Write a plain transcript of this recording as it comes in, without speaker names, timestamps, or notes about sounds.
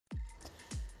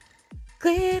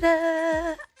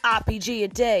Glitter. RPG a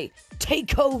day.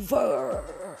 Take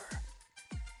over.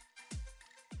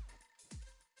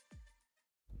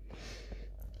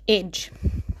 Edge.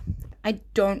 I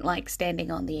don't like standing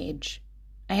on the edge.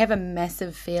 I have a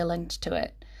massive fear linked to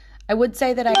it. I would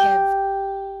say that I have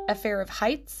a fear of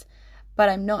heights, but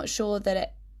I'm not sure that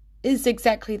it is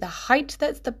exactly the height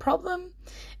that's the problem.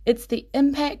 It's the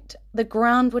impact the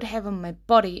ground would have on my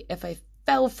body if I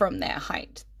fell from that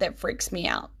height that freaks me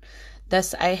out.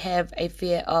 Thus, I have a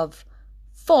fear of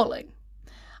falling.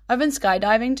 I've been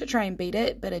skydiving to try and beat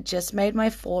it, but it just made my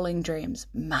falling dreams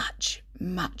much,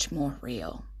 much more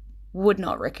real. Would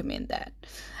not recommend that.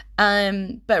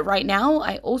 But right now,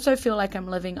 I also feel like I'm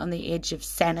living on the edge of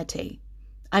sanity.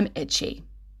 I'm itchy.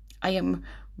 I am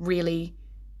really,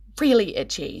 really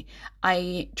itchy.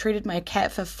 I treated my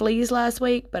cat for fleas last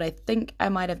week, but I think I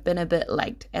might have been a bit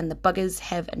late, and the buggers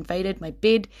have invaded my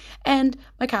bed and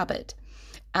my carpet.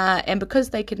 And because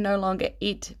they can no longer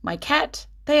eat my cat,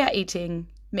 they are eating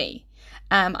me.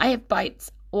 I have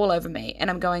bites all over me, and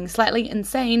I'm going slightly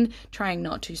insane trying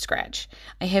not to scratch.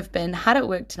 I have been hard at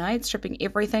work tonight, stripping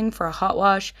everything for a hot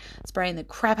wash, spraying the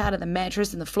crap out of the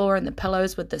mattress and the floor and the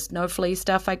pillows with this no flea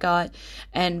stuff I got,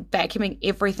 and vacuuming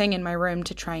everything in my room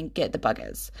to try and get the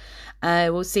buggers.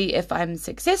 We'll see if I'm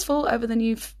successful over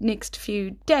the next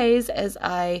few days as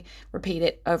I repeat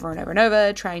it over and over and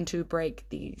over, trying to break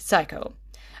the cycle.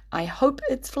 I hope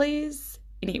it's fleas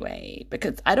anyway,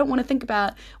 because I don't want to think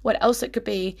about what else it could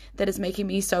be that is making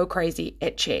me so crazy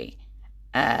itchy.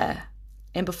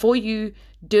 And before you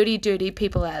dirty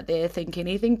people out there think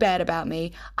anything bad about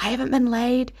me, I haven't been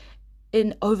laid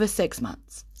in over 6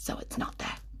 months, so it's not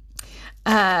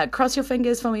that. Cross your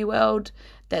fingers for me, world,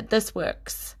 that this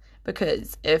works,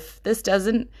 because if this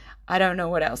doesn't, I don't know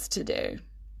what else to do.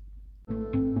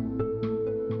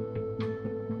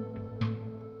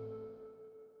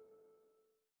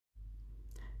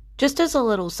 Just as a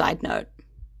little side note,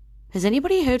 has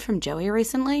anybody heard from Joey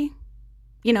recently?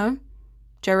 You know,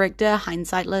 Joe Richter,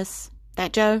 Hindsightless,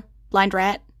 that Joe, Blind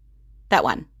Rat, that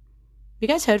one. You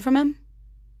guys heard from him?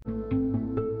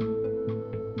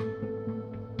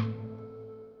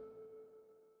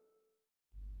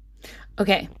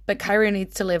 Okay, but Kyra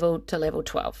needs to level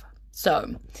 12.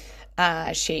 So,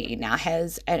 she now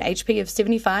has an HP of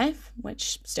 75,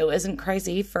 which still isn't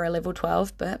crazy for a level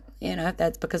 12, but, you know,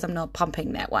 that's because I'm not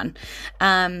pumping that one.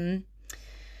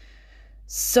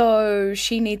 So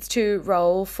she needs to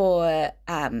roll for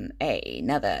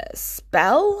another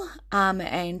spell,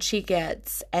 and she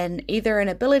gets either an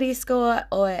ability score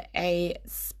or a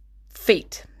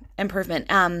feat improvement.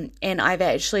 And I've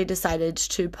actually decided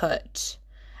to put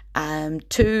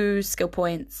 2 skill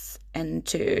points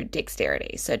into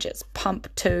dexterity. So just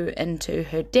pump 2 into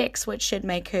her dex, which should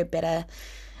make her better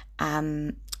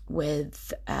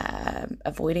with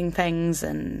avoiding things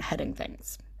and hitting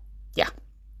things. Yeah.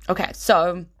 Okay,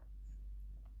 so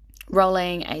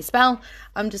rolling a spell.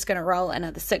 I'm just going to roll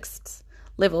another 6th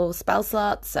level spell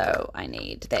slot. So I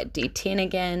need that D10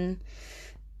 again.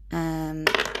 Oh,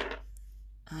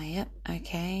 yep,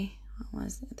 okay. What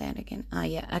was that again? Oh,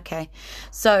 yeah, okay.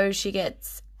 So she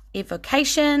gets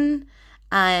evocation,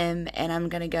 and I'm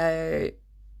going to go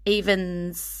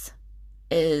evens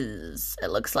is, it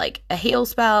looks like a heal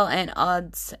spell, and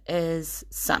odds is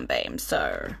sunbeam.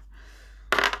 So,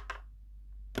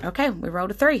 okay, we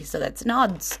rolled a 3, so that's an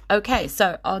odds. Okay,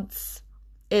 so odds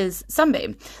is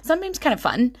sunbeam. Sunbeam's kind of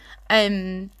fun.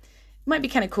 Might be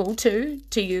kind of cool too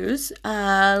to use.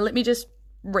 Let me just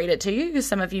read it to you, because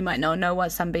some of you might not know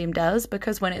what Sunbeam does,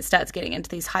 because when it starts getting into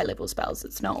these high level spells,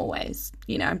 it's not always,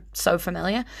 so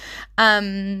familiar.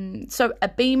 So a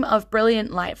beam of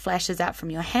brilliant light flashes out from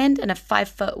your hand in a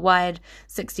 5-foot wide,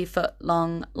 60-foot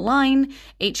long line.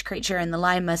 Each creature in the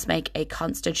line must make a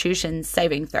Constitution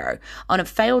saving throw. On a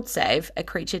failed save, a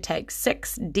creature takes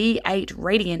 6d8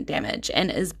 radiant damage and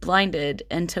is blinded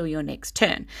until your next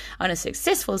turn. On a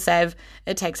successful save,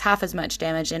 it takes half as much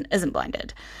damage and isn't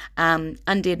blinded.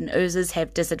 Undead and oozes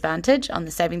have disadvantage on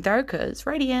the saving throw because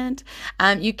radiant.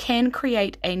 You can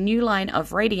create a new line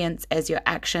of radiance as your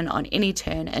action on any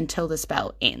turn until the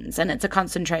spell ends. And it's a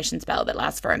concentration spell that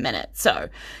lasts for a minute. So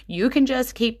you can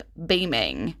just keep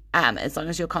beaming as long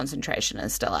as your concentration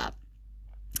is still up.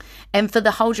 And for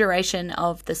the whole duration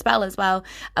of the spell as well,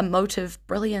 a mote of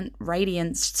brilliant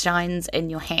radiance shines in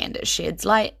your hand. It sheds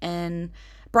light and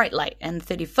bright light and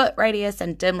 30-foot radius,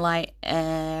 and dim light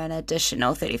an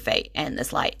additional 30 feet. And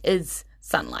this light is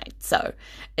sunlight. So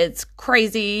it's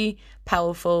crazy,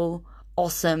 powerful,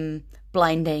 awesome,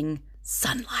 blinding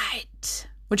sunlight,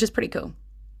 which is pretty cool.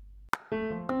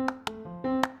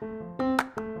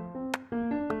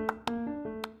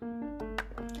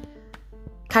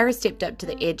 Kyra stepped up to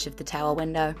the edge of the tower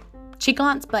window. She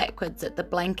glanced backwards at the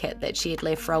blanket that she had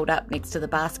left rolled up next to the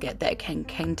basket that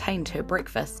contained her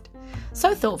breakfast.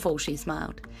 So thoughtful, she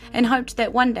smiled, and hoped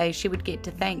that one day she would get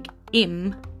to thank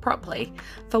M properly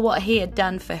for what he had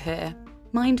done for her,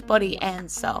 mind, body,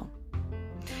 and soul.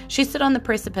 She stood on the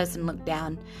precipice and looked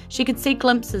down. She could see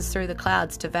glimpses through the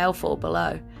clouds to Valefall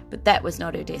below, but that was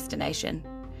not her destination.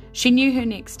 She knew her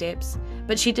next steps,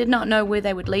 but she did not know where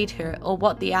they would lead her or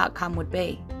what the outcome would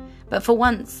be. But for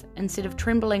once, instead of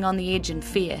trembling on the edge in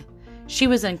fear, she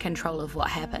was in control of what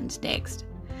happened next.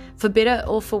 For better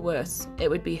or for worse, it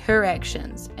would be her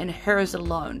actions and hers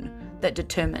alone that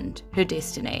determined her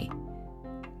destiny.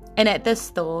 And at this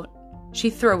thought, she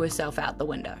threw herself out the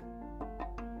window.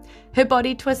 Her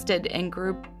body twisted and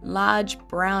grew large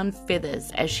brown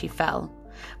feathers as she fell,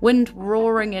 wind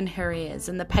roaring in her ears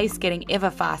and the pace getting ever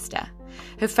faster.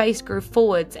 Her face grew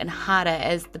forwards and harder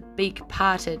as the beak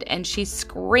parted, and she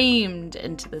screamed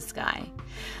into the sky.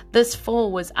 This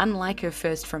fall was unlike her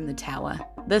first from the tower.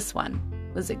 This one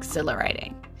was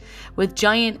exhilarating. With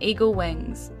giant eagle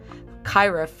wings,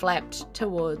 Kyra flapped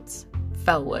towards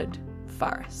Felwood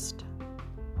Forest.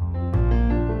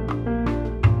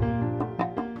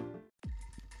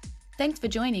 Thanks for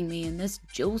joining me in this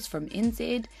Jules from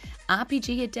NZ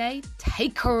RPG a Day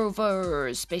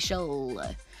Takeover special.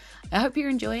 I hope you're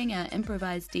enjoying our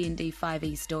improvised D&D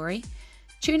 5e story.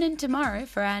 Tune in tomorrow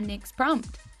for our next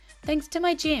prompt. Thanks to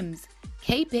my gems,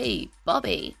 KP,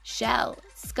 Bobby, Shell,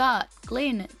 Scott,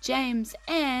 Glenn, James,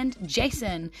 and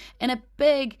Jason. And a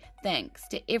big thanks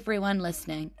to everyone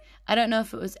listening. I don't know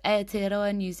if it was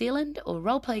Aotearoa New Zealand or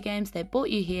Roleplay Games that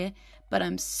brought you here, but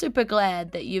I'm super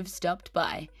glad that you've stopped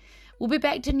by. We'll be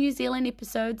back to New Zealand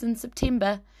episodes in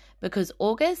September because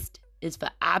August is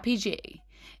for RPG.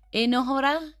 E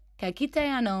nohora, ka kite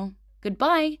anō.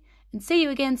 Goodbye, and see you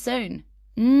again soon.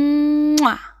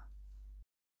 Mwah!